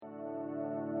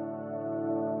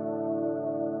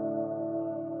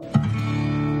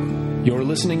You're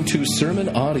listening to sermon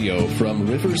audio from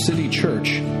River City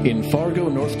Church in Fargo,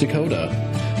 North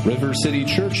Dakota. River City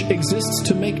Church exists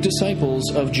to make disciples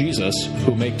of Jesus,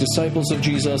 who make disciples of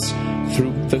Jesus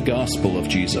through the gospel of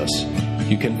Jesus.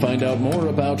 You can find out more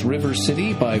about River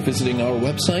City by visiting our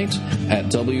website at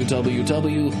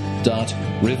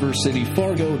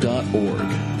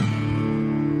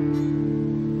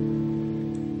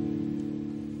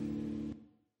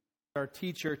www.rivercityfargo.org. Our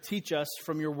teacher, teach us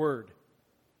from your word.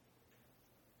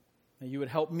 That you would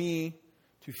help me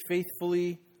to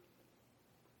faithfully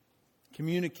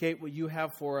communicate what you have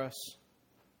for us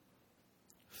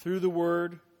through the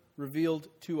word revealed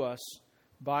to us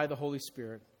by the Holy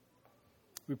Spirit.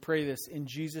 We pray this in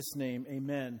Jesus' name.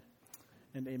 Amen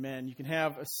and amen. You can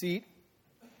have a seat.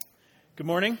 Good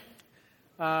morning.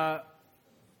 Why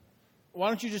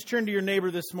don't you just turn to your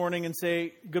neighbor this morning and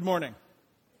say, good morning.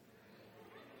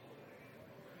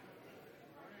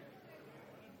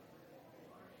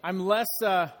 I'm less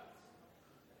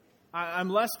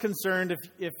concerned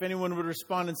if anyone would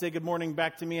respond and say good morning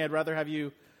back to me. I'd rather have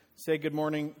you say good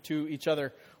morning to each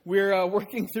other. We're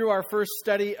working through our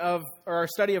study of 1st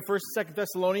and 2nd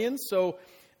Thessalonians. So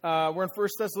we're in 1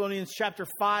 Thessalonians chapter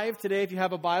 5 today. If you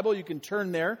have a Bible, you can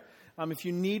turn there. If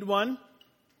you need one,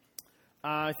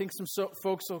 I think some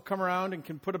folks will come around and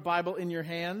can put a Bible in your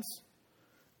hands.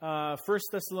 1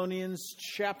 Thessalonians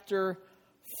chapter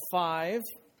 5.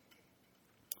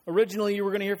 Originally, you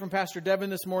were going to hear from Pastor Devin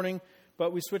this morning,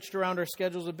 but we switched around our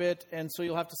schedules a bit, and so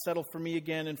you'll have to settle for me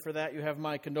again, and for that you have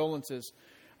my condolences.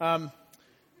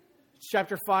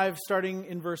 Chapter 5, starting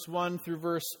in verse 1 through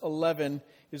verse 11,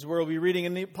 is where we'll be reading.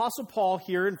 And the Apostle Paul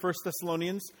here in 1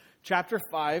 Thessalonians chapter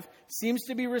 5 seems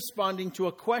to be responding to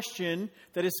a question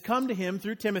that has come to him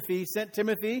through Timothy. He sent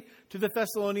Timothy to the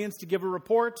Thessalonians to give a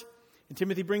report, and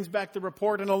Timothy brings back the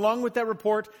report, and along with that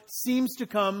report seems to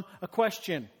come a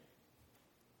question.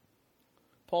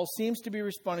 Paul seems to be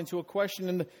responding to a question,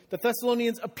 and the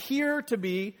Thessalonians appear to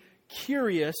be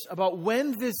curious about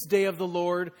when this day of the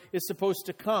Lord is supposed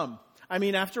to come. I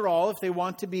mean, after all, if they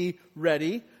want to be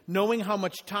ready, knowing how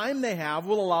much time they have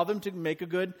will allow them to make a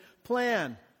good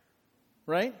plan,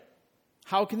 right?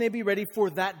 How can they be ready for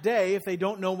that day if they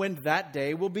don't know when that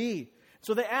day will be?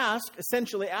 So they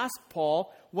essentially ask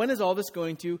Paul, when is all this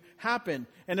going to happen?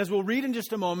 And as we'll read in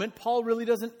just a moment, Paul really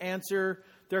doesn't answer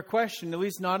their question, at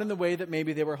least not in the way that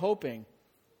maybe they were hoping.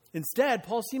 Instead,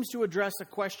 Paul seems to address a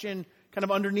question kind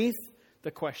of underneath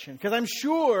the question, because I'm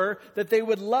sure that they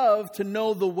would love to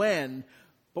know the when,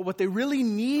 but what they really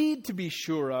need to be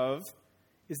sure of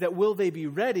is that will they be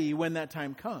ready when that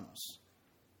time comes?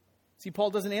 See,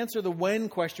 Paul doesn't answer the when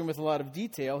question with a lot of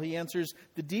detail. He answers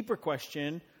the deeper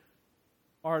question,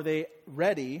 are they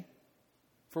ready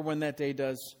for when that day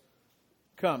does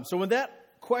come? So with that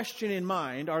question in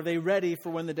mind, are they ready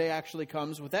for when the day actually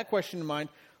comes? With that question in mind,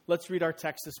 let's read our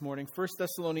text this morning. 1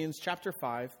 Thessalonians chapter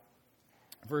 5,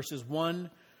 verses 1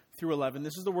 through 11.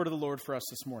 This is the word of the Lord for us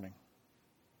this morning.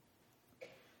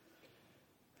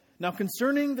 Now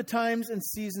concerning the times and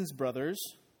seasons, brothers,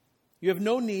 you have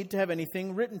no need to have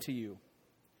anything written to you.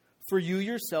 For you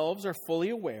yourselves are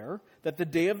fully aware that the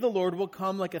day of the Lord will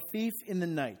come like a thief in the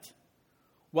night.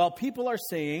 While people are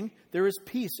saying there is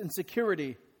peace and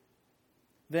security,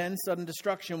 then sudden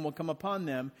destruction will come upon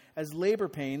them as labor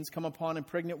pains come upon a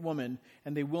pregnant woman,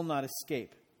 and they will not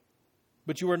escape.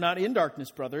 But you are not in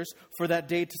darkness, brothers, for that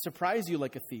day to surprise you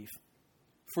like a thief.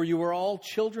 For you are all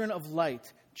children of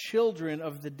light, children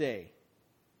of the day.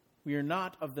 We are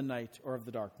not of the night or of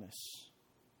the darkness.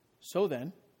 So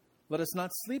then, let us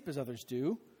not sleep as others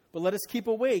do, but let us keep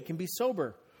awake and be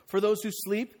sober. For those who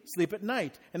sleep, sleep at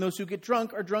night, and those who get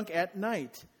drunk are drunk at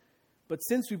night. But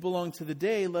since we belong to the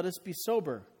day, let us be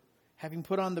sober, having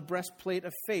put on the breastplate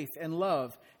of faith and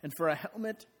love, and for a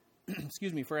helmet,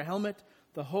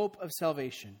 the hope of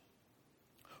salvation.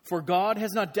 For God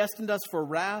has not destined us for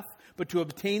wrath, but to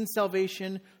obtain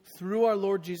salvation through our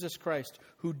Lord Jesus Christ,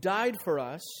 who died for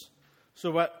us,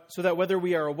 so that whether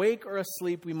we are awake or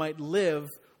asleep, we might live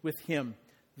with him.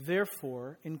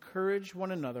 Therefore, encourage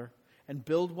one another and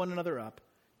build one another up,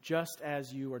 just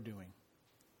as you are doing.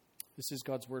 This is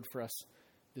God's word for us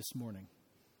this morning.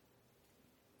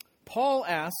 Paul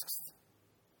asks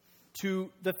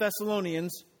to the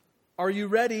Thessalonians, are you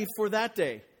ready for that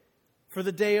day, for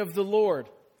the day of the Lord?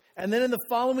 And then in the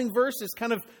following verses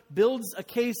kind of builds a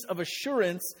case of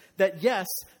assurance that yes,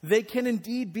 they can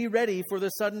indeed be ready for the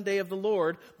sudden day of the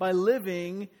Lord by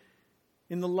living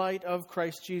in the light of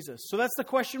Christ Jesus. So that's the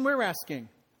question we're asking.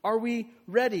 Are we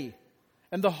ready?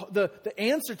 And the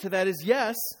answer to that is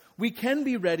yes, we can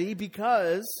be ready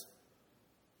because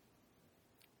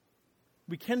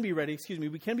we can be ready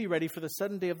for the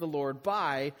sudden day of the Lord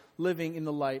by living in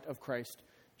the light of Christ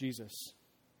Jesus.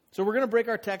 So we're going to break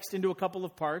our text into a couple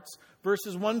of parts.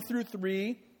 Verses 1 through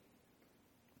 3,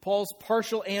 Paul's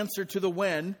partial answer to the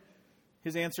when.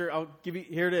 His answer, I'll give you,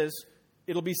 here it is.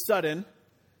 It'll be sudden.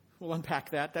 We'll unpack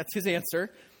that. That's his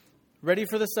answer. Ready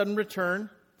for the sudden return,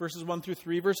 verses 1 through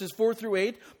 3. Verses 4 through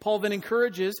 8, Paul then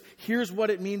encourages, here's what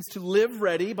it means to live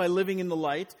ready by living in the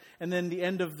light. And then the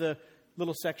end of the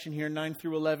little section here, 9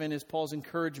 through 11, is Paul's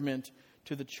encouragement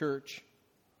to the church.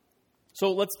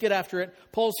 So let's get after it.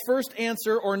 Paul's first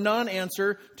answer or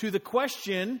non-answer to the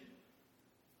question,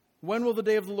 when will the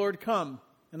day of the Lord come?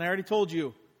 And I already told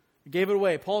you, I gave it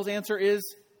away. Paul's answer is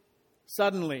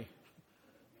suddenly.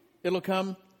 It'll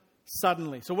come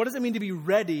suddenly. So what does it mean to be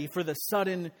ready for the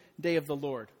sudden day of the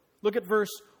Lord? Look at verse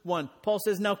 1. Paul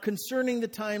says, now concerning the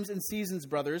times and seasons,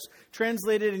 brothers,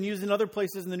 translated and used in other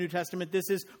places in the New Testament, this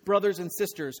is brothers and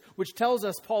sisters, which tells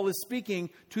us Paul is speaking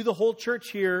to the whole church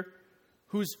here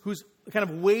who's kind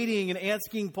of waiting and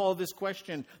asking Paul this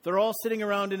question. They're all sitting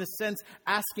around, in a sense,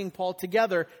 asking Paul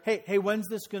together, hey, when's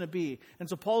this going to be? And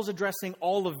so Paul's addressing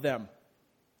all of them,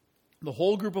 the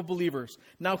whole group of believers.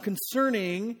 Now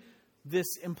concerning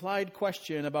this implied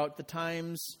question about the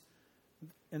times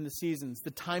and the seasons,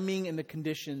 the timing and the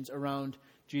conditions around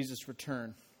Jesus'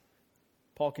 return,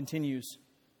 Paul continues,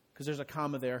 because there's a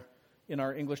comma there in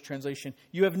our English translation.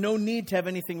 You have no need to have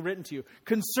anything written to you.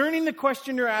 Concerning the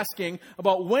question you're asking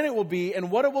about when it will be and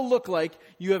what it will look like,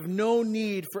 you have no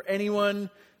need for anyone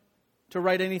to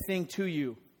write anything to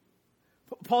you.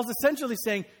 Paul's essentially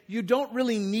saying, you don't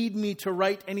really need me to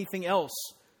write anything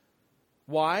else.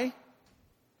 Why?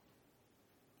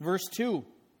 Verse 2.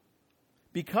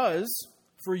 Because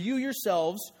for you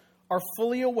yourselves are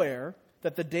fully aware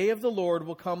that the day of the Lord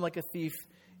will come like a thief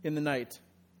in the night.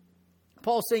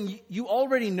 Paul's saying, you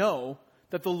already know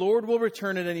that the Lord will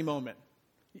return at any moment.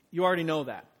 You already know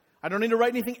that. I don't need to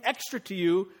write anything extra to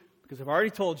you because I've already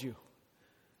told you.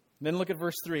 And then look at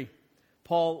verse 3.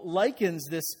 Paul likens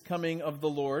this coming of the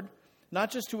Lord, not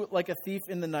just to like a thief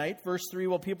in the night. Verse 3,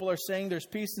 while people are saying there's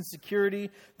peace and security,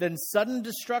 then sudden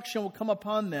destruction will come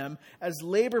upon them as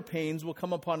labor pains will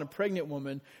come upon a pregnant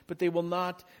woman, but they will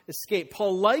not escape.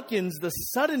 Paul likens the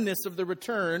suddenness of the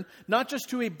return, not just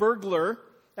to a burglar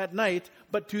at night,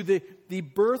 but to the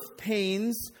birth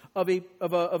pains of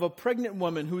a pregnant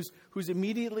woman who's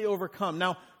immediately overcome.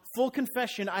 Now, full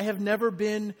confession, I have never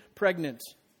been pregnant.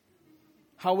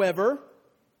 However,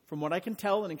 from what I can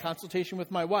tell and in consultation with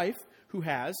my wife, who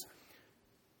has,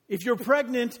 if you're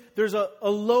pregnant, there's a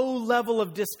low level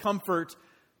of discomfort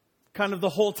kind of the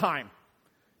whole time,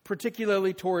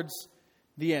 particularly towards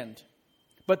the end.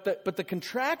 But the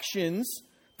contractions,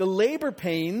 the labor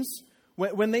pains,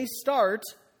 when they start,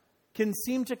 can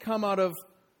seem to come out of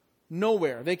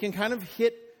nowhere. They can kind of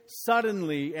hit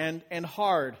suddenly and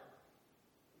hard.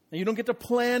 And you don't get to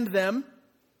plan them.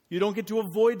 You don't get to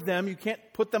avoid them. You can't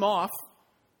put them off.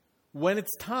 When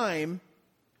it's time,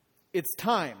 it's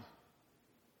time.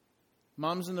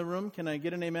 Moms in the room, can I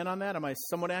get an amen on that? Am I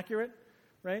somewhat accurate?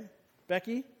 Right?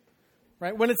 Becky?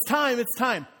 Right? When it's time, it's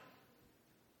time.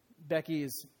 Becky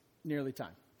is nearly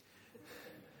time.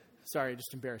 Sorry, I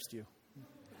just embarrassed you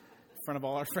in front of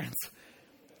all our friends.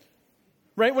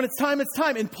 Right? When it's time, it's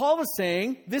time. And Paul is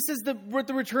saying, this is what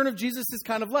the return of Jesus is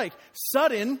kind of like.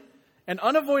 Sudden and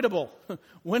unavoidable.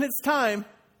 When it's time,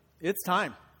 it's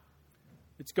time.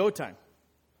 It's go time.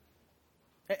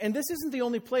 And this isn't the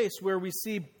only place where we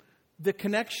see the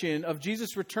connection of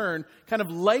Jesus' return kind of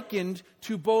likened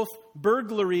to both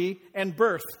burglary and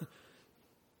birth.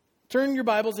 Turn your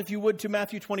Bibles, if you would, to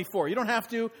Matthew 24. You don't have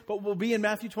to, but we'll be in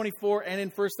Matthew 24 and in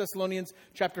 1 Thessalonians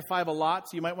chapter 5 a lot,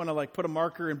 so you might want to put a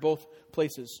marker in both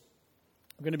places.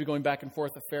 I'm going to be going back and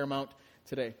forth a fair amount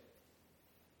today.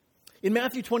 In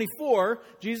Matthew 24,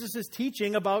 Jesus is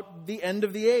teaching about the end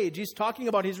of the age. He's talking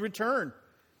about his return.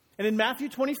 And in Matthew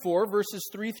 24, verses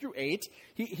 3 through 8,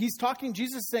 he's talking,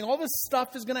 Jesus is saying all this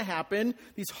stuff is going to happen,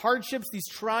 these hardships, these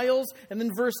trials. And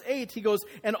then verse 8, he goes,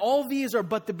 and all these are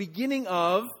but the beginning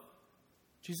of,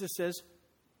 Jesus says,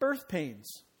 birth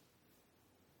pains.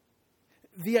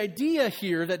 The idea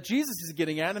here that Jesus is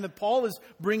getting at and that Paul is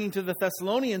bringing to the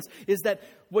Thessalonians is that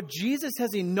what Jesus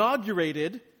has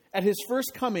inaugurated at his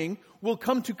first coming will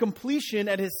come to completion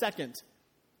at his second.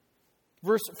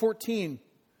 Verse 14,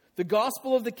 the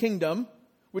gospel of the kingdom,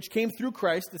 which came through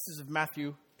Christ, this is of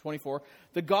Matthew 24,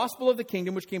 the gospel of the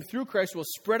kingdom, which came through Christ, will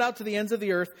spread out to the ends of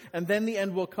the earth, and then the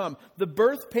end will come. The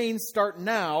birth pains start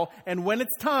now, and when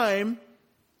it's time,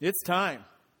 it's time.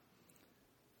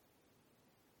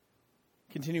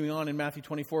 Continuing on in Matthew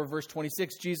 24, verse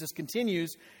 26, Jesus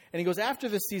continues, and he goes, after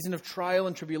this season of trial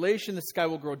and tribulation, the sky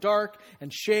will grow dark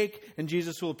and shake, and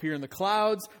Jesus will appear in the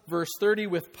clouds. Verse 30,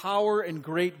 with power and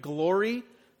great glory.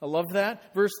 I love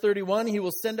that. Verse 31, he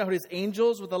will send out his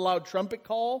angels with a loud trumpet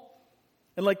call.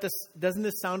 And like this, doesn't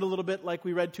this sound a little bit like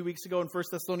we read 2 weeks ago in 1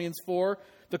 Thessalonians 4?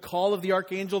 The call of the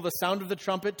archangel, the sound of the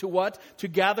trumpet to what? To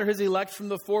gather his elect from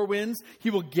the four winds. He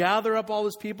will gather up all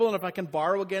his people. And if I can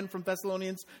borrow again from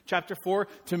Thessalonians chapter 4,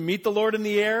 to meet the Lord in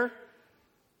the air.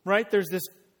 Right? There's this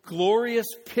glorious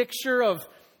picture of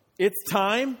it's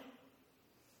time.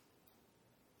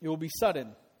 It will be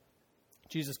sudden.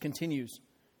 Jesus continues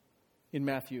in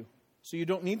Matthew. So you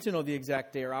don't need to know the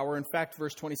exact day or hour. In fact,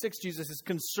 verse 26, Jesus is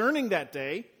concerning that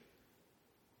day.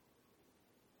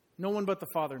 No one but the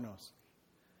Father knows.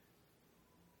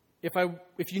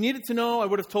 If you needed to know, I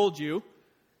would have told you,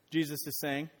 Jesus is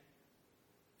saying.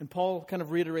 And Paul kind of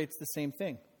reiterates the same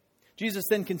thing. Jesus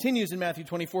then continues in Matthew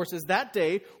 24, says, that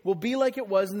day will be like it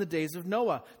was in the days of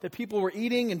Noah, that people were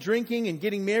eating and drinking and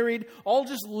getting married, all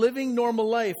just living normal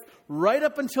life, right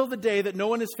up until the day that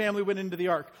Noah and his family went into the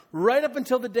ark, right up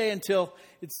until the day until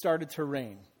it started to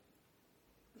rain.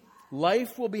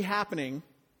 Life will be happening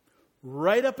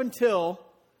right up until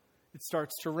it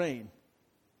starts to rain.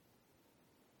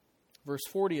 Verse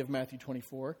 40 of Matthew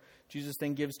 24, Jesus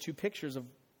then gives two pictures of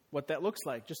what that looks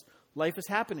like. Just life is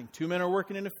happening. 2 men are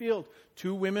working in a field.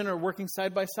 2 women are working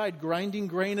side by side, grinding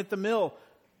grain at the mill.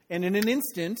 And in an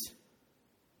instant,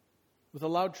 with a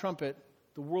loud trumpet,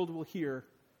 the world will hear.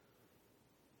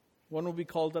 One will be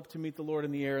called up to meet the Lord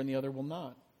in the air, and the other will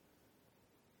not.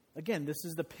 Again, this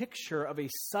is the picture of a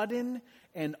sudden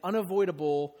and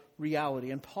unavoidable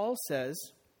reality. And Paul says,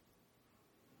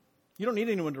 you don't need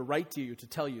anyone to write to you to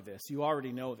tell you this. You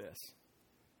already know this.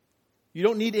 You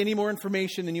don't need any more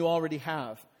information than you already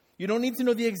have. You don't need to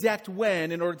know the exact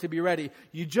when in order to be ready.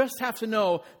 You just have to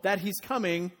know that he's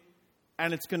coming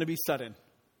and it's going to be sudden.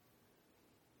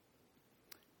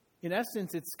 In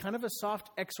essence, it's kind of a soft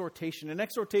exhortation. An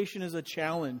exhortation is a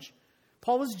challenge.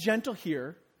 Paul is gentle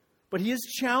here, but he is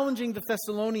challenging the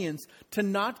Thessalonians to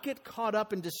not get caught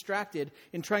up and distracted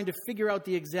in trying to figure out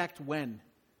the exact when,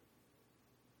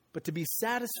 but to be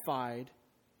satisfied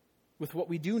with what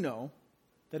we do know,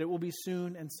 that it will be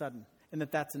soon and sudden, and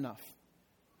that that's enough.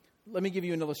 Let me give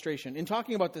you an illustration. In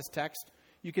talking about this text,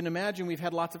 you can imagine we've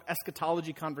had lots of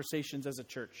eschatology conversations as a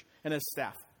church and as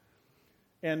staff.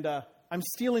 And I'm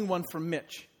stealing one from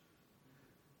Mitch.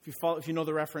 If you know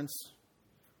the reference,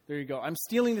 there you go. I'm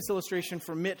stealing this illustration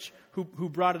from Mitch, who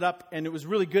brought it up, and it was a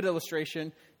really good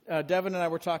illustration. Devin and I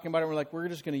were talking about it, and we're like, we're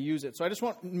just going to use it. So I just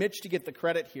want Mitch to get the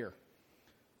credit here.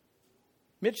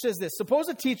 Mitch says this: suppose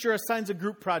a teacher assigns a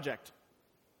group project.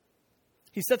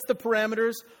 He sets the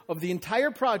parameters of the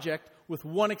entire project with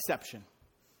one exception.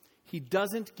 He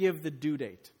doesn't give the due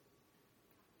date.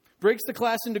 Breaks the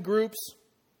class into groups.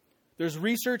 There's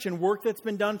research and work that's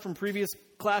been done from previous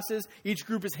classes. Each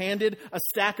group is handed a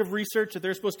stack of research that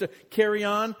they're supposed to carry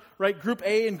on, right? Group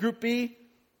A and Group B,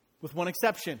 with one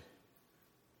exception.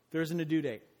 There isn't a due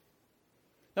date.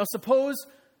 Now suppose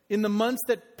in the months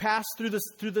that pass through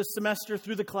the semester,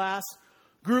 through the class,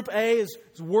 Group A is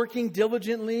working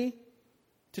diligently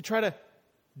to try to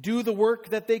do the work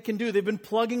that they can do. They've been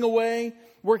plugging away,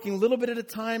 working a little bit at a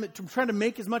time, trying to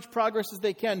make as much progress as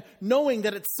they can, knowing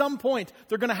that at some point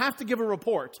they're going to have to give a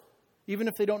report, even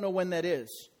if they don't know when that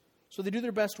is. So they do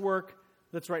their best work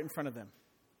that's right in front of them.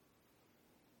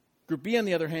 Group B, on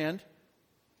the other hand,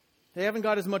 they haven't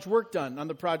got as much work done on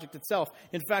the project itself.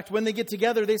 In fact, when they get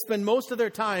together, they spend most of their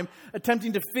time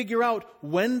attempting to figure out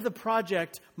when the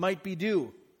project might be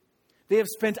due. They have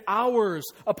spent hours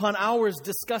upon hours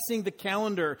discussing the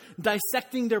calendar,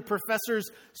 dissecting their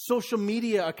professor's social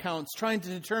media accounts, trying to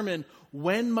determine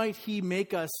when might he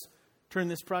make us turn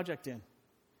this project in.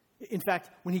 In fact,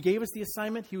 when he gave us the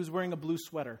assignment, he was wearing a blue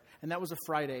sweater, and that was a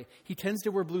Friday. He tends to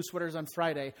wear blue sweaters on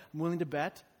Friday. I'm willing to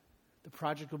bet the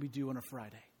project will be due on a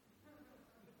Friday.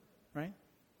 Right?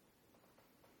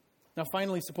 Now,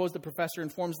 finally, suppose the professor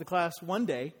informs the class one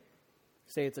day,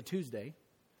 say it's a Tuesday.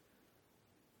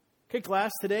 Okay,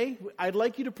 class, today I'd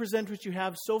like you to present what you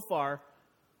have so far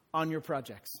on your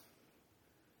projects.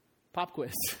 Pop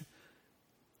quiz.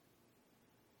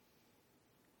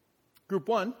 Group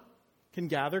 1 can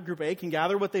gather, Group A can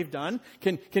gather what they've done,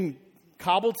 can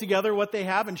cobble together what they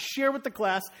have and share with the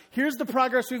class. Here's the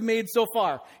progress we've made so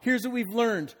far. Here's what we've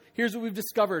learned. Here's what we've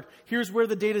discovered. Here's where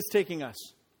the data's taking us.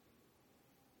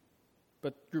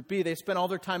 But Group B, they spent all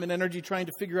their time and energy trying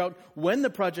to figure out when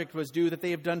the project was due, that they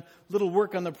have done little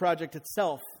work on the project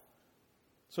itself.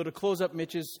 So to close up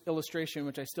Mitch's illustration,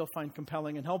 which I still find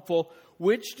compelling and helpful,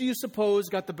 which do you suppose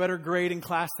got the better grade in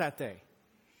class that day?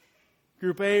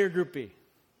 Group A or Group B?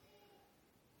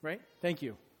 Right? Thank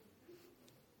you.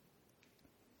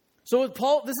 So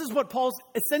this is what Paul's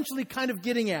essentially kind of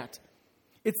getting at.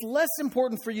 It's less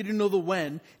important for you to know the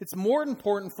when. It's more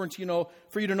important for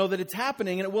you to know that it's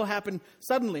happening, and it will happen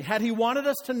suddenly. Had he wanted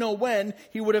us to know when,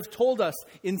 he would have told us.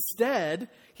 Instead,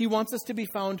 he wants us to be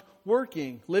found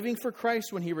working, living for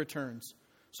Christ when he returns,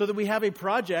 so that we have a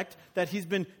project that he's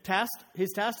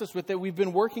tasked us with, that we've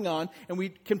been working on, and we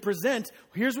can present,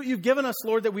 here's what you've given us,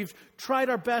 Lord, that we've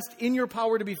tried our best in your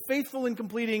power to be faithful in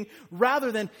completing,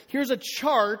 rather than here's a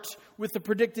chart with the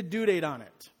predicted due date on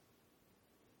it.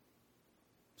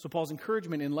 So Paul's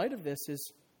encouragement in light of this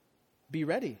is be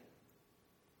ready.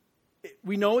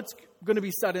 We know it's going to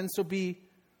be sudden, so be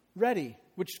ready,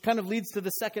 which kind of leads to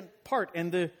the second part,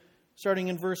 and starting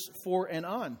in verse 4 and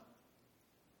on.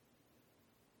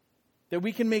 That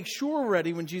we can make sure we're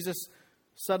ready when Jesus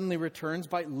suddenly returns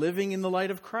by living in the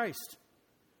light of Christ.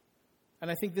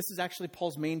 And I think this is actually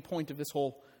Paul's main point of this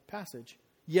whole passage.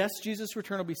 Yes, Jesus'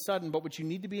 return will be sudden, but what you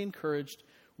need to be encouraged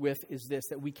with is this,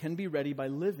 that we can be ready by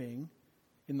living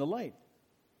in the light.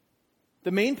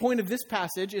 The main point of this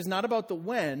passage is not about the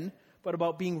when, but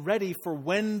about being ready for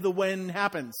when the when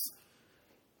happens.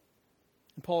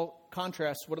 And Paul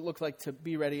contrasts what it looks like to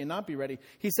be ready and not be ready.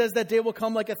 He says that day will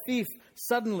come like a thief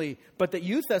suddenly, but that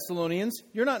you, Thessalonians,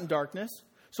 you're not in darkness.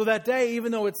 So that day,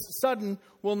 even though it's sudden,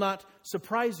 will not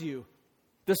surprise you.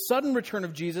 The sudden return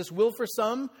of Jesus will for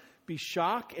some be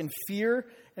shock and fear,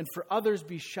 and for others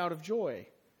be shout of joy.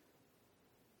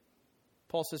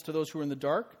 Paul says to those who are in the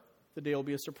dark, the day will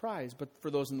be a surprise. But for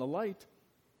those in the light,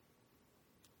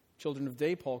 children of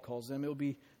day, Paul calls them, it will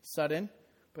be sudden,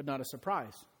 but not a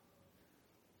surprise.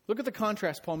 Look at the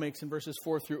contrast Paul makes in verses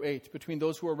 4 through 8 between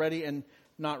those who are ready and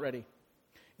not ready.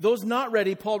 Those not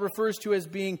ready, Paul refers to as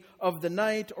being of the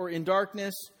night or in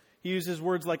darkness. He uses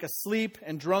words like asleep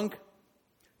and drunk.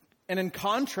 And in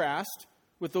contrast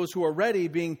with those who are ready,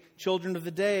 being children of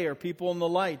the day or people in the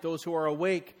light, those who are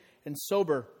awake and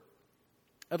sober.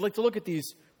 I'd like to look at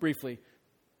these briefly.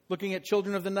 Looking at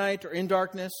children of the night or in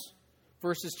darkness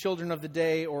versus children of the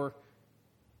day or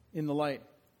in the light.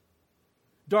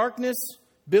 Darkness,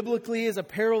 biblically, is a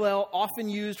parallel often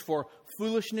used for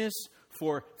foolishness,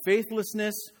 for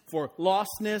faithlessness, for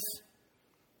lostness.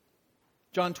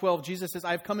 John 12, Jesus says,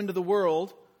 I've come into the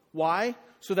world. Why?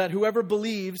 So that whoever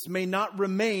believes may not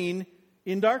remain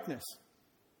in darkness.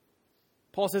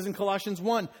 Paul says in Colossians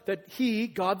 1 that he,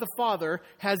 God the Father,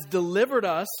 has delivered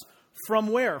us from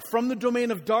where? From the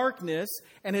domain of darkness,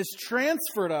 and has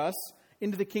transferred us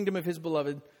into the kingdom of his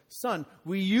beloved Son.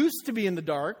 We used to be in the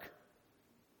dark,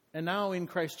 and now in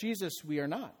Christ Jesus we are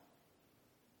not.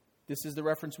 This is the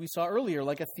reference we saw earlier,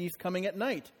 like a thief coming at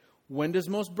night. When does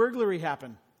most burglary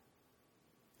happen?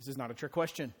 This is not a trick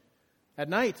question. At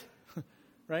night,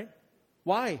 right?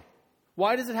 Why?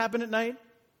 Why does it happen at night?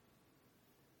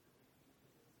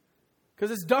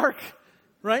 Because it's dark,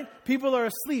 right? People are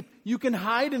asleep. You can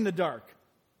hide in the dark,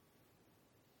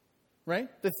 right?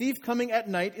 The thief coming at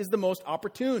night is the most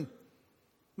opportune.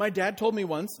 My dad told me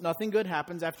once, nothing good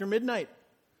happens after midnight.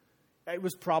 It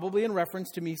was probably in reference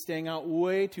to me staying out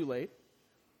way too late.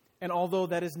 And although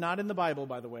that is not in the Bible,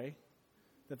 by the way,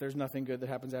 that there's nothing good that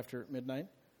happens after midnight,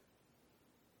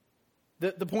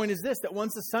 the point is this, that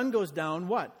once the sun goes down,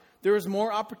 what? There is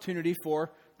more opportunity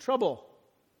for trouble.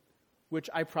 Which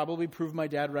I probably proved my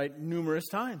dad right numerous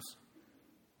times.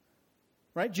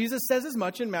 Right? Jesus says as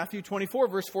much in Matthew 24,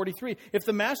 verse 43. If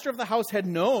the master of the house had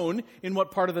known in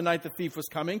what part of the night the thief was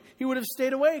coming, he would have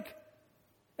stayed awake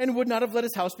and would not have let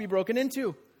his house be broken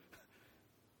into.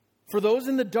 For those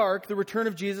in the dark, the return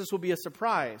of Jesus will be a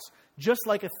surprise, just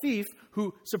like a thief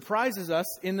who surprises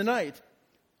us in the night.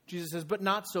 Jesus says, but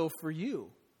not so for you.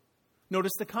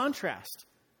 Notice the contrast.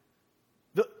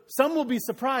 Some will be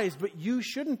surprised, but you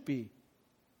shouldn't be.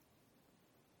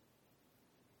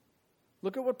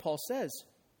 Look at what Paul says.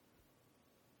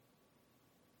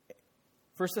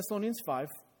 1 Thessalonians 5,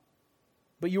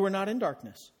 but you are not in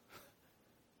darkness.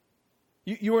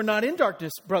 You are not in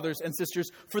darkness, brothers and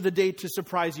sisters, for the day to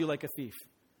surprise you like a thief.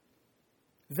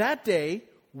 That day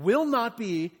will not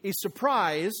be a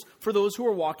surprise for those who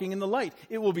are walking in the light.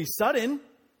 It will be sudden,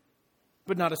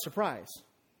 but not a surprise.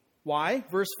 Why?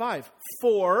 Verse 5.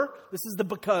 For, this is the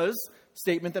because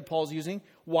statement that Paul's using.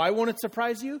 Why won't it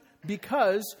surprise you?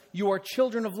 Because you are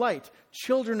children of light,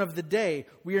 children of the day.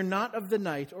 We are not of the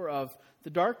night or of the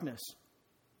darkness.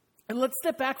 And let's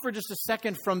step back for just a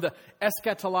second from the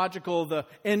eschatological, the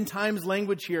end times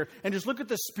language here, and just look at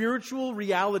the spiritual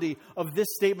reality of this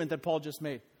statement that Paul just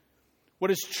made. what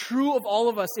is true of all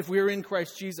of us if we are in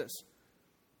Christ Jesus.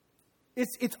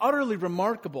 It's utterly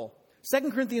remarkable.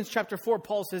 2 Corinthians chapter 4,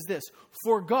 Paul says this,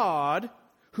 "For God,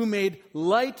 who made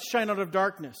light shine out of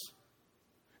darkness,"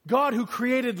 God who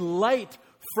created light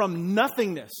from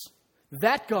nothingness,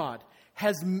 that God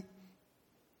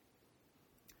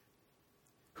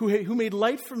who made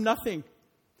light from nothing,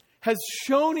 has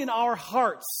shone in our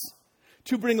hearts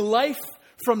to bring life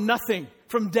from nothing,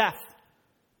 from death.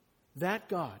 That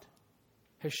God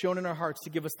has shone in our hearts to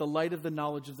give us the light of the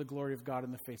knowledge of the glory of God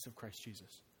in the face of Christ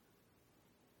Jesus.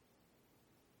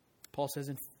 Paul says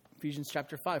in Ephesians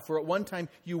chapter 5, "For at one time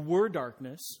you were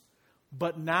darkness,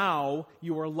 but now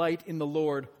you are light in the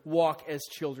Lord. Walk as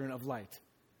children of light."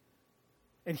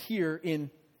 And here in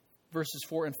verses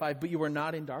 4 and 5, "But you are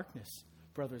not in darkness,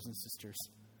 brothers and sisters,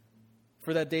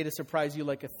 for that day to surprise you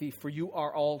like a thief. For you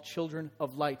are all children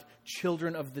of light,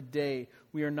 children of the day.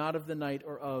 We are not of the night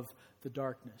or of the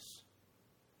darkness."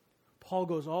 Paul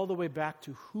goes all the way back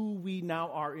to who we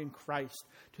now are in Christ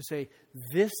to say,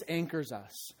 this anchors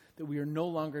us, that we are no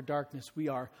longer darkness, we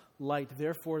are light.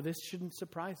 Therefore, this shouldn't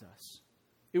surprise us.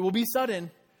 It will be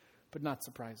sudden, but not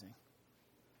surprising.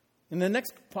 In the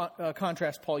next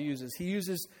contrast Paul uses, he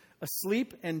uses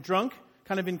asleep and drunk,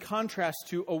 kind of in contrast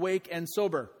to awake and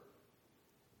sober.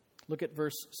 Look at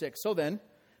verse 6. "So then,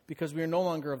 because we are no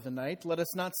longer of the night, let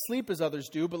us not sleep as others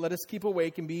do, but let us keep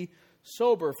awake and be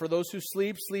sober. For those who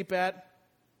sleep, sleep at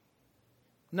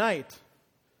night.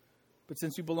 But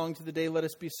since we belong to the day, let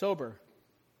us be sober."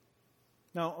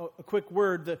 Now, a quick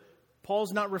word.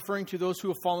 Paul's not referring to those who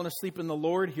have fallen asleep in the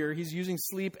Lord here. He's using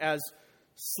sleep as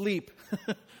sleep.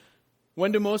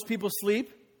 When do most people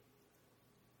sleep?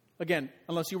 Again,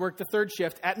 unless you work the third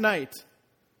shift, at night.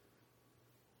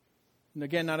 And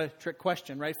again, not a trick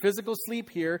question, right? Physical sleep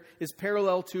here is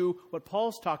parallel to what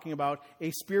Paul's talking about,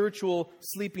 a spiritual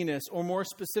sleepiness, or more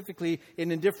specifically, an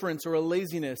indifference or a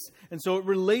laziness. And so it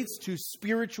relates to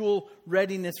spiritual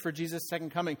readiness for Jesus' second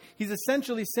coming. He's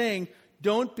essentially saying,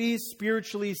 don't be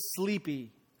spiritually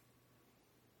sleepy.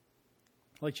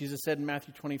 Like Jesus said in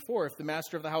Matthew 24, if the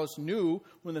master of the house knew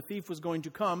when the thief was going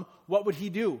to come, what would he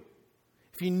do?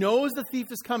 If he knows the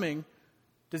thief is coming,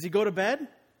 does he go to bed?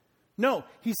 No,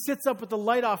 he sits up with the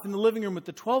light off in the living room with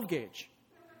the 12 gauge.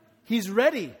 He's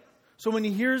ready. So when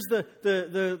he hears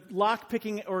the lock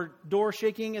picking or door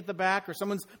shaking at the back, or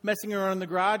someone's messing around in the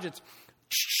garage, it's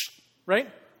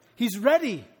right? He's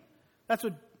ready. That's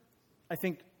what I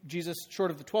think Jesus,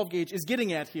 short of the 12 gauge, is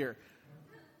getting at here.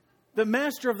 The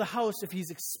master of the house, if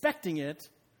he's expecting it,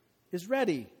 is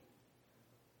ready.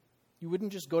 You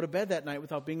wouldn't just go to bed that night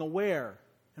without being aware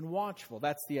and watchful.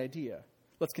 That's the idea.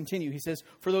 Let's continue. He says,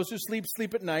 "For those who sleep,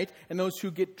 sleep at night, and those who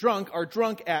get drunk are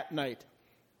drunk at night."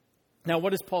 Now,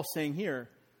 what is Paul saying here?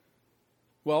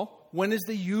 Well, when is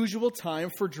the usual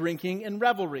time for drinking and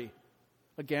revelry?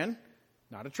 Again,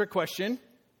 not a trick question.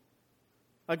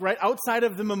 Like right outside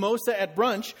of the mimosa at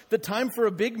brunch, the time for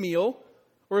a big meal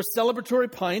or a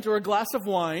celebratory pint or a glass of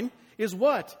wine is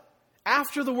what?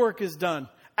 After the work is done,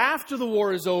 after the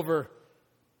war is over.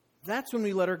 That's when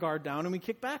we let our guard down and we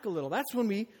kick back a little. That's when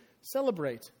we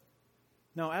celebrate.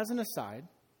 Now, as an aside,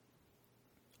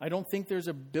 I don't think there's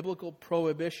a biblical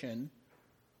prohibition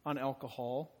on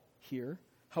alcohol here.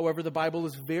 However, the Bible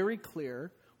is very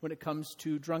clear when it comes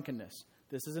to drunkenness.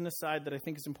 This is an aside that I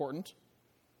think is important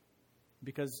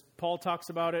because Paul talks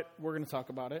about it. We're going to talk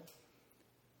about it.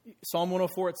 Psalm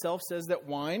 104 itself says that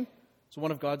wine is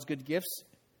one of God's good gifts,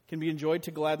 can be enjoyed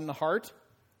to gladden the heart.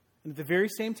 And at the very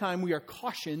same time, we are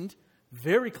cautioned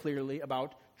very clearly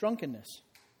about drunkenness.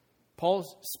 Paul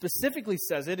specifically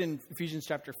says it in Ephesians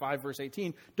chapter 5, verse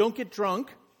 18. Don't get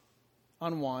drunk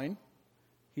on wine.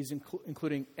 He's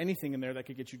including anything in there that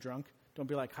could get you drunk. Don't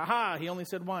be like, ha, he only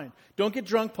said wine. Don't get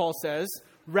drunk, Paul says.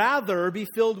 Rather, be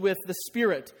filled with the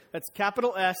Spirit. That's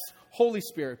capital S, Holy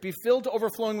Spirit. Be filled to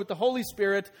overflowing with the Holy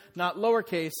Spirit, not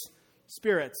lowercase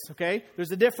spirits, okay?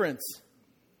 There's a difference.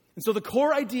 And so the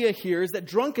core idea here is that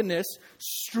drunkenness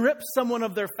strips someone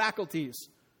of their faculties.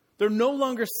 They're no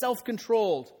longer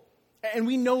self-controlled. And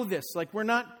we know this. Like, we're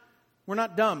not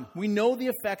dumb. We know the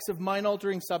effects of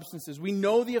mind-altering substances. We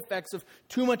know the effects of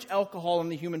too much alcohol in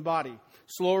the human body.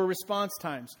 Slower response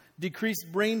times,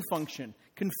 decreased brain function,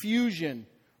 confusion,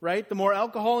 right? The more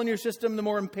alcohol in your system, the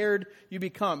more impaired you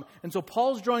become. And so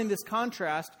Paul's drawing this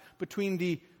contrast between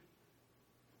the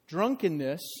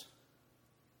drunkenness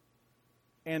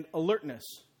and alertness.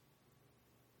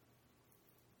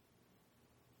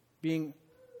 Being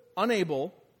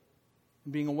unable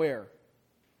and being aware.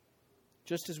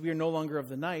 Just as we are no longer of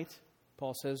the night,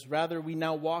 Paul says, rather we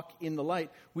now walk in the light.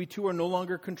 We too are no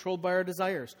longer controlled by our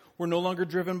desires. We're no longer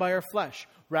driven by our flesh.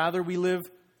 Rather we live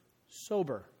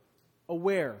sober,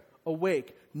 aware,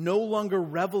 awake, no longer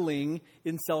reveling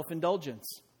in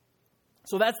self-indulgence.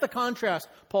 So that's the contrast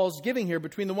Paul's giving here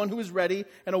between the one who is ready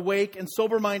and awake and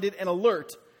sober-minded and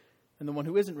alert, and the one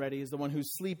who isn't ready is the one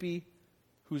who's sleepy,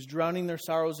 who's drowning their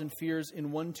sorrows and fears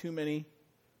in one too many,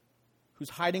 who's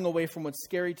hiding away from what's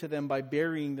scary to them by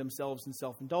burying themselves in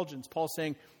self-indulgence. Paul's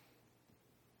saying,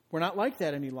 we're not like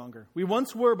that any longer. We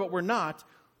once were, but we're not.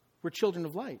 We're children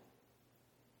of light.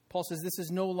 Paul says this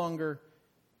is no longer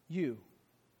you.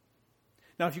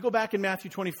 Now, if you go back in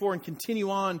Matthew 24 and continue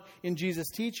on in Jesus'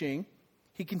 teaching,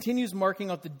 he continues marking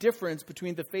out the difference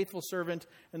between the faithful servant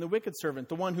and the wicked servant,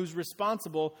 the one who's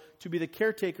responsible to be the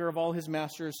caretaker of all his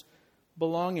master's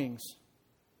belongings.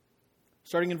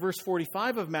 Starting in verse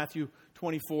 45 of Matthew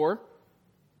 24,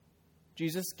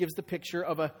 Jesus gives the picture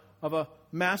of a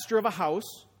master of a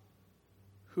house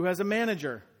who has a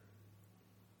manager,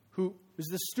 who is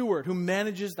the steward, who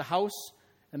manages the house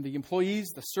and the employees,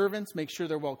 the servants, make sure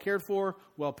they're well cared for,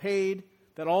 well paid,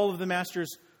 that all of the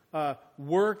master's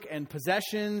work and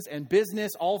possessions and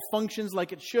business all functions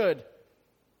like it should.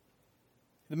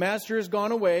 The master has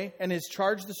gone away and has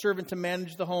charged the servant to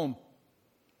manage the home.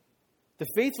 The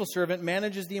faithful servant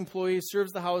manages the employees,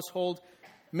 serves the household,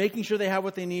 making sure they have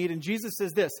what they need. And Jesus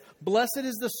says this, "Blessed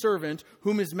is the servant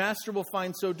whom his master will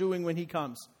find so doing when he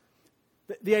comes."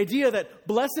 The idea that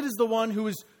blessed is the one who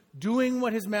is doing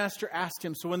what his master asked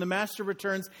him. So when the master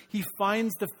returns, he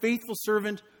finds the faithful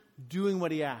servant doing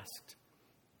what he asked.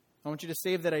 I want you to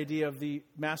save that idea of the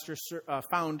master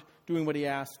found doing what he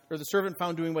asked, or the servant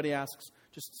found doing what he asks.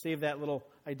 Just save that little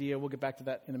idea. We'll get back to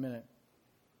that in a minute.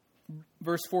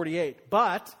 Verse 48,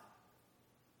 "But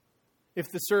if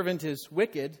the servant is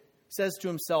wicked, says to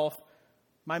himself,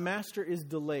 'My master is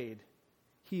delayed.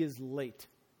 He is late.'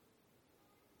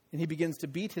 And he begins to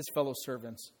beat his fellow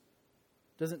servants.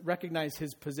 Doesn't recognize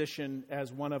his position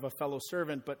as one of a fellow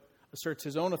servant, but asserts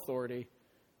his own authority.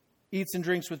 Eats and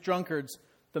drinks with drunkards.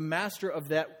 The master of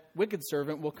that wicked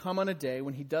servant will come on a day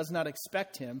when he does not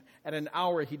expect him, at an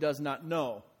hour he does not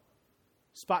know."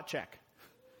 Spot check.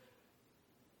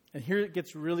 And here it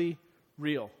gets really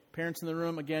real. Parents in the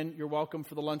room, again, you're welcome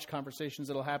for the lunch conversations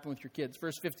that'll happen with your kids.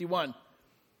 Verse 51.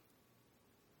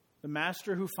 The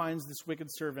master who finds this wicked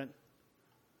servant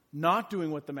not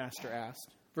doing what the master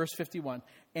asked, verse 51,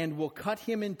 "and will cut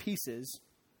him in pieces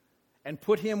and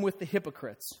put him with the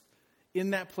hypocrites.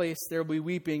 In that place there will be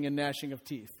weeping and gnashing of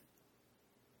teeth."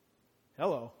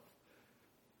 Hello.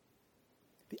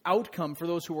 The outcome for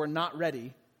those who are not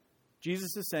ready,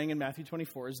 Jesus is saying in Matthew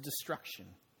 24, is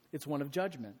destruction. It's one of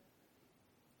judgment.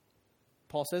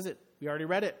 Paul says it. We already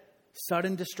read it.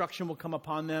 Sudden destruction will come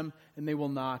upon them, and they will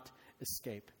not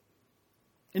escape.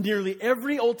 And nearly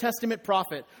every Old Testament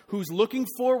prophet who's looking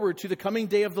forward to the coming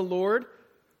day of the Lord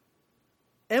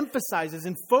emphasizes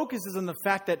and focuses on the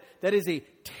fact that that is a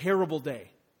terrible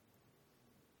day.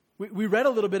 We read a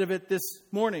little bit of it this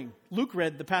morning. Luke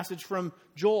read the passage from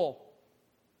Joel.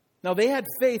 Now, they had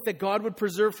faith that God would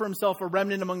preserve for himself a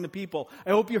remnant among the people.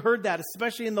 I hope you heard that,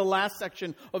 especially in the last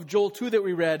section of Joel 2 that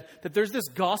we read, that there's this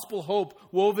gospel hope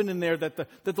woven in there that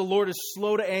the Lord is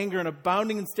slow to anger and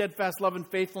abounding in steadfast love and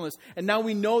faithfulness. And now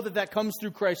we know that comes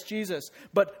through Christ Jesus.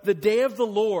 But the day of the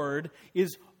Lord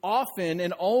is often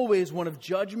and always one of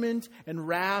judgment and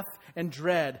wrath and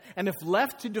dread. And if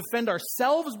left to defend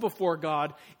ourselves before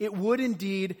God, it would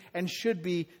indeed and should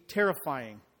be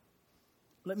terrifying.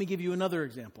 Let me give you another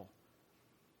example.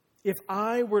 If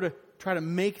I were to try to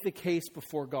make the case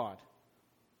before God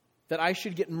that I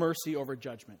should get mercy over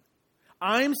judgment,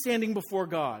 I'm standing before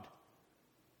God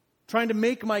trying to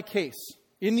make my case.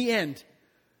 In the end,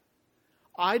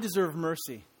 I deserve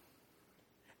mercy.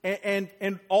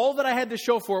 And all that I had to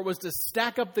show for it was to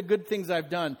stack up the good things I've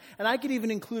done. And I could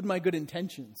even include my good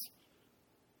intentions.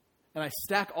 And I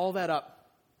stack all that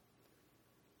up.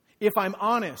 If I'm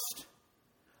honest,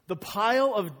 the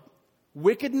pile of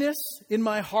wickedness in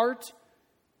my heart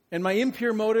and my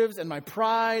impure motives and my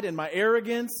pride and my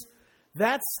arrogance,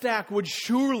 that stack would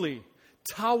surely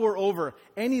tower over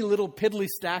any little piddly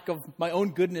stack of my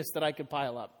own goodness that I could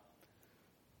pile up.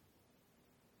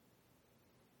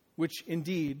 Which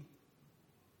indeed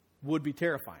would be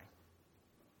terrifying.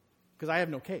 Because I have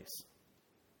no case.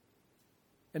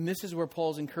 And this is where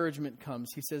Paul's encouragement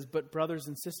comes. He says, "But brothers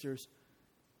and sisters,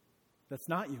 that's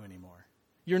not you anymore.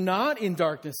 You're not in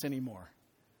darkness anymore.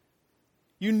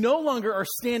 You no longer are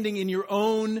standing in your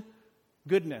own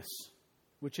goodness,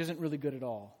 which isn't really good at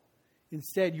all.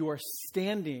 Instead, you are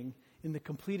standing in the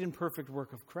complete and perfect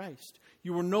work of Christ.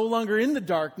 You are no longer in the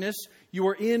darkness. You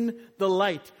are in the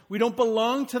light. We don't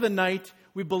belong to the night.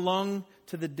 We belong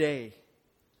to the day.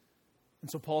 And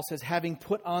so Paul says, having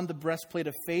put on the breastplate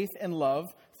of faith and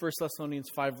love, 1 Thessalonians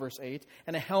 5, verse 8,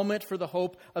 and a helmet for the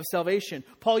hope of salvation.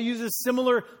 Paul uses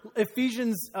similar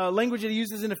Ephesians language that he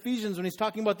uses in Ephesians when he's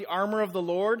talking about the armor of the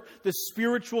Lord, the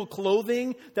spiritual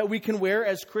clothing that we can wear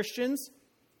as Christians.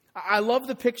 I love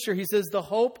the picture. He says, the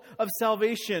hope of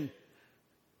salvation.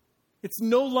 It's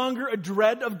no longer a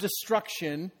dread of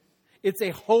destruction. It's a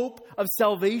hope of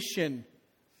salvation,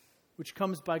 which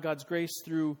comes by God's grace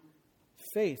through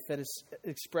faith that is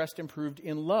expressed and proved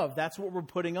in love. That's what we're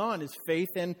putting on, is faith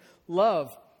and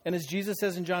love. And as Jesus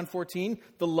says in John 14,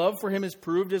 the love for him is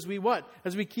proved as we what?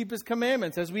 As we keep his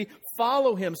commandments, as we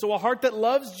follow him. So a heart that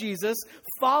loves Jesus,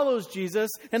 follows Jesus,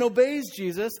 and obeys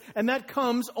Jesus, and that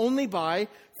comes only by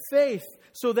faith.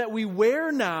 So that we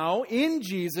wear now in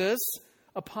Jesus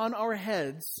upon our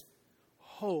heads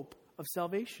hope of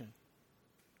salvation.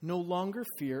 No longer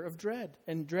fear of dread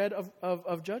and dread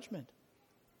of judgment.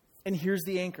 And here's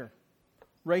the anchor,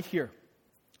 right here.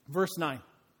 Verse 9.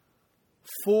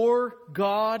 For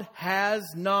God has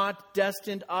not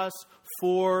destined us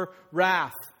for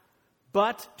wrath,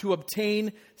 but to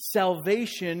obtain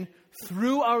salvation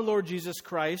through our Lord Jesus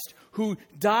Christ, who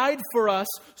died for us,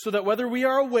 so that whether we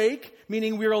are awake,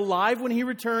 meaning we're alive when he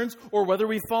returns, or whether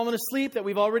we've fallen asleep, that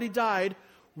we've already died,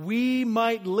 we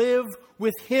might live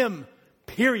with him,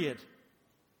 period.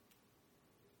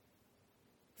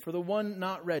 For the one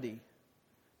not ready,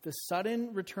 the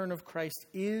sudden return of Christ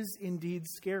is indeed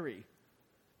scary,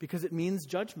 because it means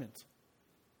judgment.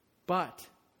 But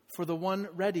for the one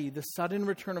ready, the sudden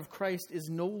return of Christ is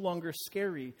no longer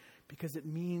scary, because it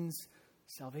means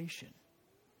salvation.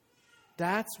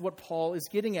 That's what Paul is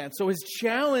getting at. So his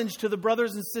challenge to the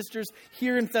brothers and sisters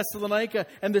here in Thessalonica,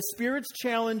 and the Spirit's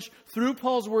challenge through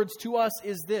Paul's words to us,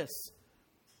 is this.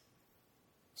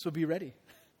 So be ready.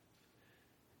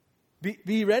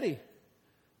 Be ready.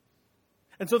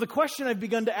 And so the question I've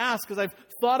begun to ask as I've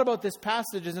thought about this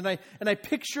passage is, and I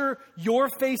picture your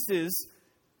faces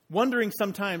wondering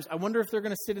sometimes, I wonder if they're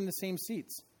going to sit in the same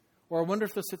seats. Or I wonder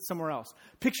if they'll sit somewhere else.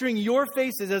 Picturing your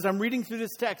faces as I'm reading through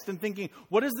this text and thinking,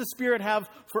 what does the Spirit have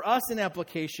for us in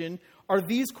application? Are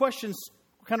these questions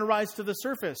kind of rise to the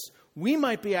surface? We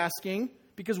might be asking,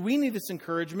 because we need this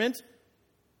encouragement,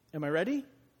 am I ready?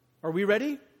 Are we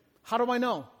ready? How do I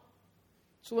know?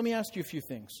 So let me ask you a few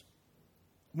things.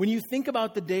 When you think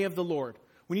about the day of the Lord,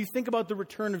 when you think about the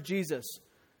return of Jesus,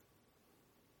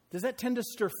 does that tend to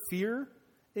stir fear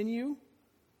in you?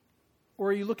 Or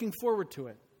are you looking forward to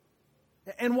it?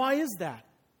 And why is that?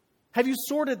 Have you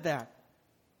sorted that?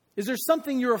 Is there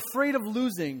something you're afraid of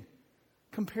losing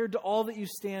compared to all that you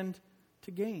stand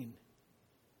to gain?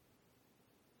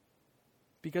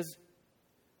 Because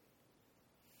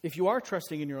if you are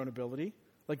trusting in your own ability,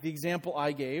 like the example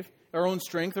I gave, our own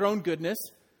strength, our own goodness,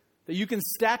 that you can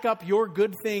stack up your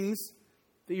good things,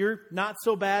 that you're not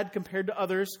so bad compared to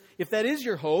others, if that is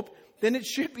your hope, then it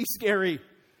should be scary.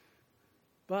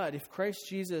 But if Christ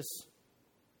Jesus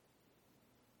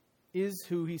is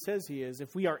who he says he is,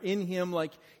 if we are in him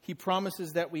like he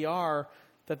promises that we are,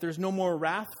 that there's no more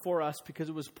wrath for us because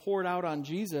it was poured out on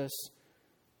Jesus,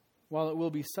 while it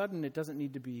will be sudden, it doesn't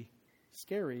need to be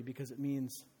scary because it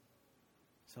means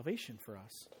salvation for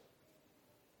us.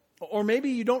 Or maybe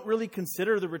you don't really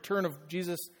consider the return of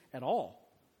Jesus at all.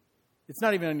 It's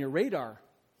not even on your radar.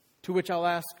 To which I'll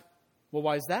ask, well,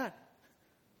 why is that?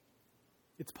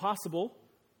 It's possible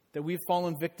that we've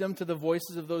fallen victim to the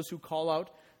voices of those who call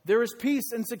out, there is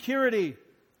peace and security,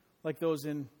 like those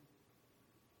in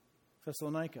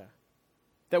Thessalonica.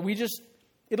 That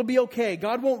it'll be okay.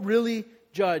 God won't really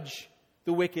judge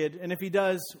the wicked, and if he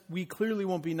does, we clearly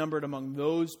won't be numbered among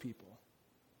those people.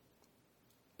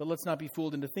 But let's not be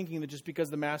fooled into thinking that just because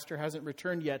the master hasn't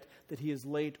returned yet, that he is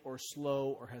late or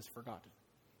slow or has forgotten.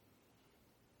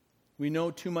 We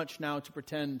know too much now to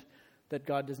pretend that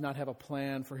God does not have a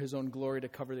plan for his own glory to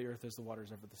cover the earth as the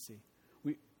waters over the sea.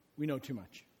 We know too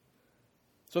much.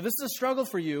 So this is a struggle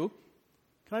for you.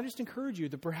 Can I just encourage you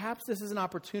that perhaps this is an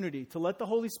opportunity to let the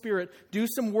Holy Spirit do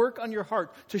some work on your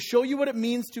heart, to show you what it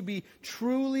means to be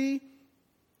truly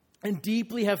and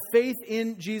deeply have faith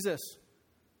in Jesus.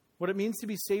 What it means to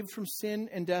be saved from sin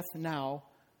and death now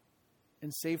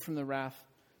and saved from the wrath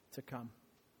to come.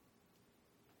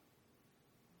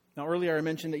 Now, earlier I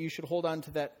mentioned that you should hold on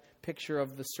to that picture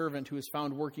of the servant who is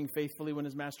found working faithfully when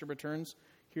his master returns.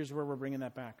 Here's where we're bringing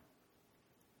that back.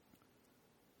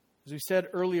 As we said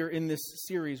earlier in this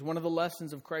series, one of the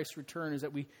lessons of Christ's return is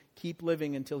that we keep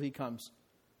living until he comes.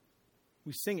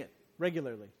 We sing it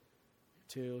regularly.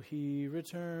 Till he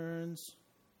returns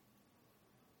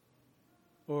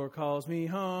or calls me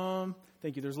home.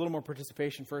 Thank you. There's a little more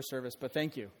participation first service, but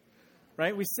thank you.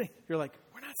 right? We sing. You're like,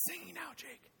 we're not singing now,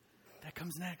 Jake. That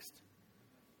comes next.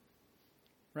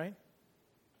 Right?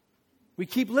 We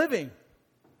keep living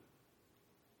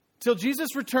till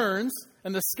Jesus returns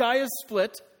and the sky is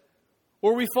split,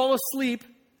 or we fall asleep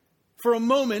for a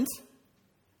moment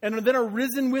and then are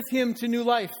risen with him to new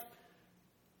life.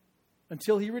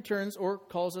 Until he returns or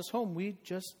calls us home, we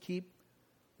just keep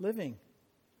living.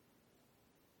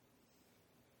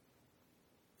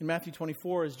 In Matthew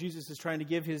 24, as Jesus is trying to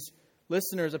give his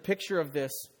listeners a picture of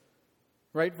this,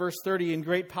 right? Verse 30, in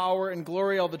great power and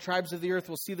glory, all the tribes of the earth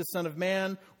will see the Son of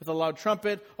Man with a loud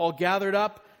trumpet, all gathered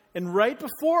up. And right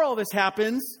before all this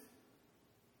happens,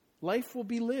 life will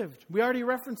be lived. We already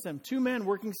referenced them. 2 men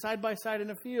working side by side in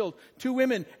a field. 2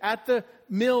 women at the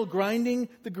mill grinding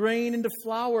the grain into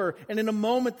flour. And in a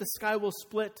moment, the sky will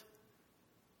split.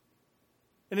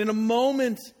 And in a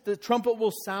moment, the trumpet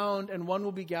will sound and one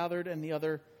will be gathered and the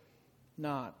other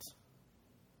not.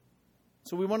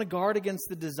 So we want to guard against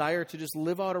the desire to just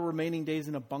live out our remaining days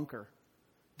in a bunker,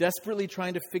 desperately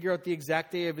trying to figure out the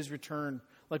exact day of his return,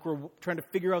 like we're trying to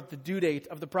figure out the due date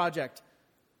of the project.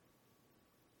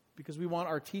 Because we want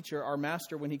our teacher, our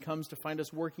master, when he comes to find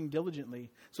us working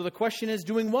diligently. So the question is,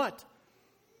 doing what?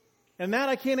 And that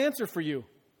I can't answer for you.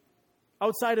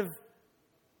 Outside of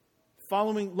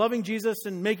loving Jesus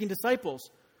and making disciples.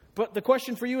 But the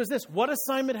question for you is this: what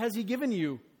assignment has he given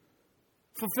you?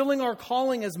 Fulfilling our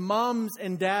calling as moms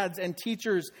and dads and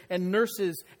teachers and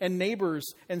nurses and neighbors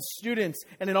and students,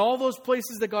 and in all those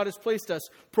places that God has placed us,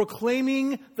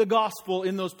 proclaiming the gospel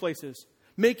in those places,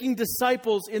 making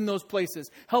disciples in those places,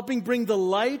 helping bring the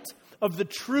light of the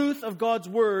truth of God's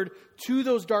word to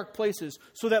those dark places,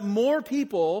 so that more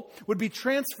people would be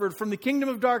transferred from the kingdom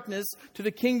of darkness to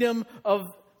the kingdom of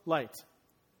light.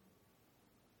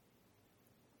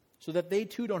 So that they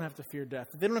too don't have to fear death.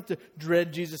 They don't have to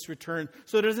dread Jesus' return.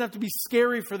 So it doesn't have to be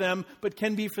scary for them, but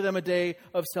can be for them a day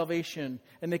of salvation.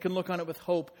 And they can look on it with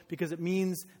hope, because it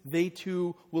means they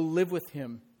too will live with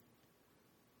him.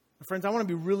 Friends, I want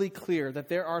to be really clear that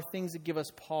there are things that give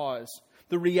us pause.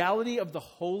 The reality of the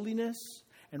holiness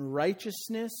and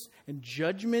righteousness and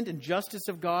judgment and justice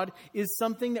of God is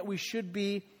something that we should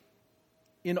be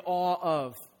in awe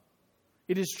of.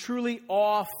 It is truly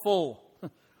awful.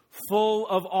 Full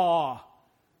of awe.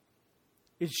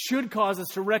 It should cause us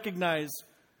to recognize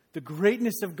the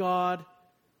greatness of God,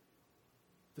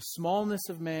 the smallness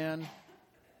of man.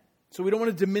 So we don't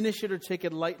want to diminish it or take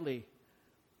it lightly.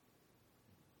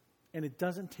 And it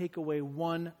doesn't take away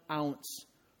 1 ounce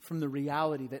from the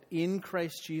reality that in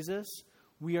Christ Jesus,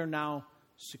 we are now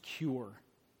secure.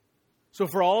 So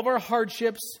for all of our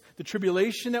hardships, the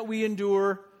tribulation that we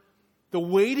endure, the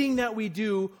waiting that we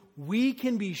do, we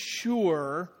can be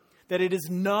sure that it is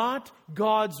not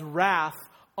God's wrath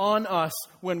on us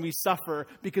when we suffer,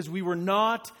 because we were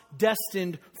not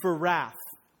destined for wrath.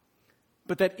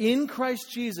 But that in Christ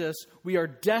Jesus, we are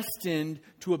destined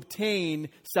to obtain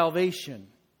salvation.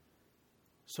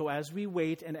 So as we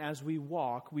wait and as we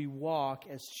walk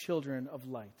as children of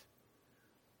light.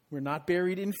 We're not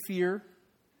buried in fear.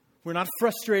 We're not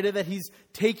frustrated that he's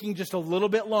taking just a little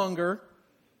bit longer.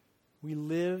 We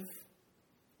live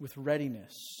with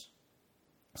readiness.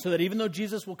 So that even though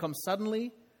Jesus will come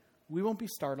suddenly, we won't be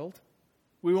startled.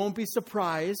 We won't be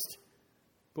surprised.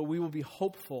 But we will be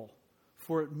hopeful.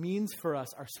 For it means for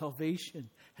us our salvation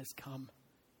has come.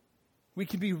 We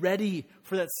can be ready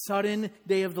for that sudden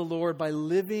day of the Lord by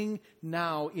living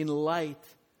now in light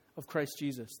of Christ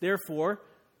Jesus. Therefore,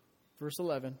 verse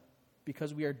 11,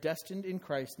 because we are destined in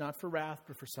Christ, not for wrath,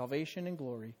 but for salvation and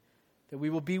glory, that we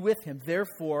will be with him.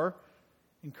 Therefore,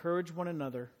 encourage one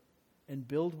another and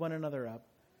build one another up,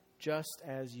 just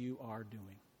as you are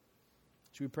doing.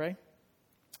 Should we pray?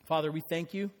 Father, we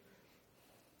thank you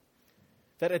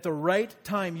that at the right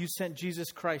time you sent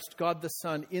Jesus Christ, God the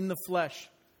Son, in the flesh,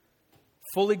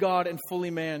 fully God and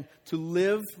fully man, to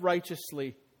live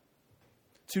righteously,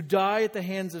 to die at the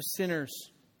hands of sinners,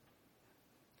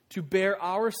 to bear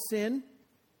our sin,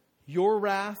 your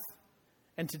wrath,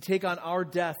 and to take on our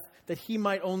death, that he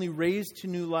might only raise to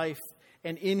new life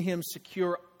and in him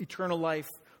secure eternal life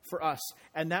for us.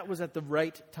 And that was at the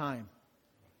right time.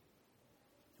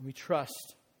 And we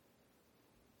trust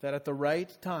that at the right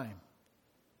time,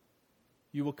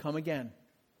 you will come again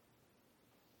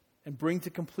and bring to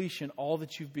completion all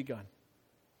that you've begun.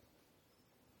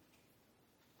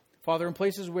 Father, in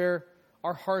places where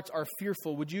our hearts are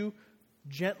fearful, would you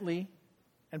gently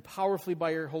and powerfully by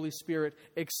your Holy Spirit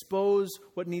expose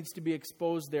what needs to be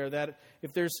exposed there, that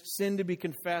if there's sin to be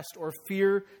confessed or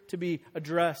fear to be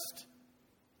addressed,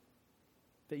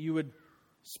 that you would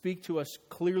speak to us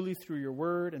clearly through your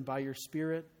word and by your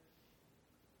Spirit,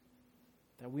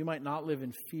 that we might not live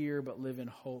in fear, but live in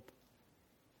hope.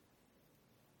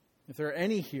 If there are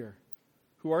any here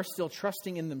who are still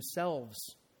trusting in themselves,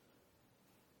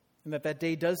 and that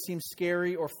day does seem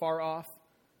scary or far off,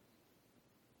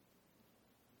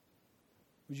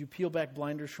 would you peel back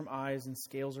blinders from eyes and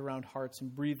scales around hearts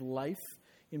and breathe life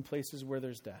in places where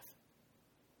there's death,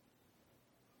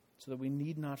 so that we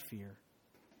need not fear,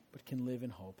 but can live in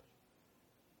hope.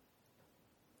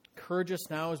 Encourage us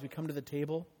now as we come to the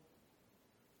table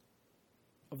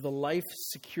of the life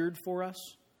secured for us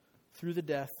through the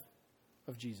death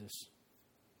of Jesus.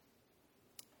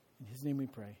 In his name we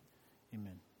pray.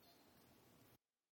 Amen.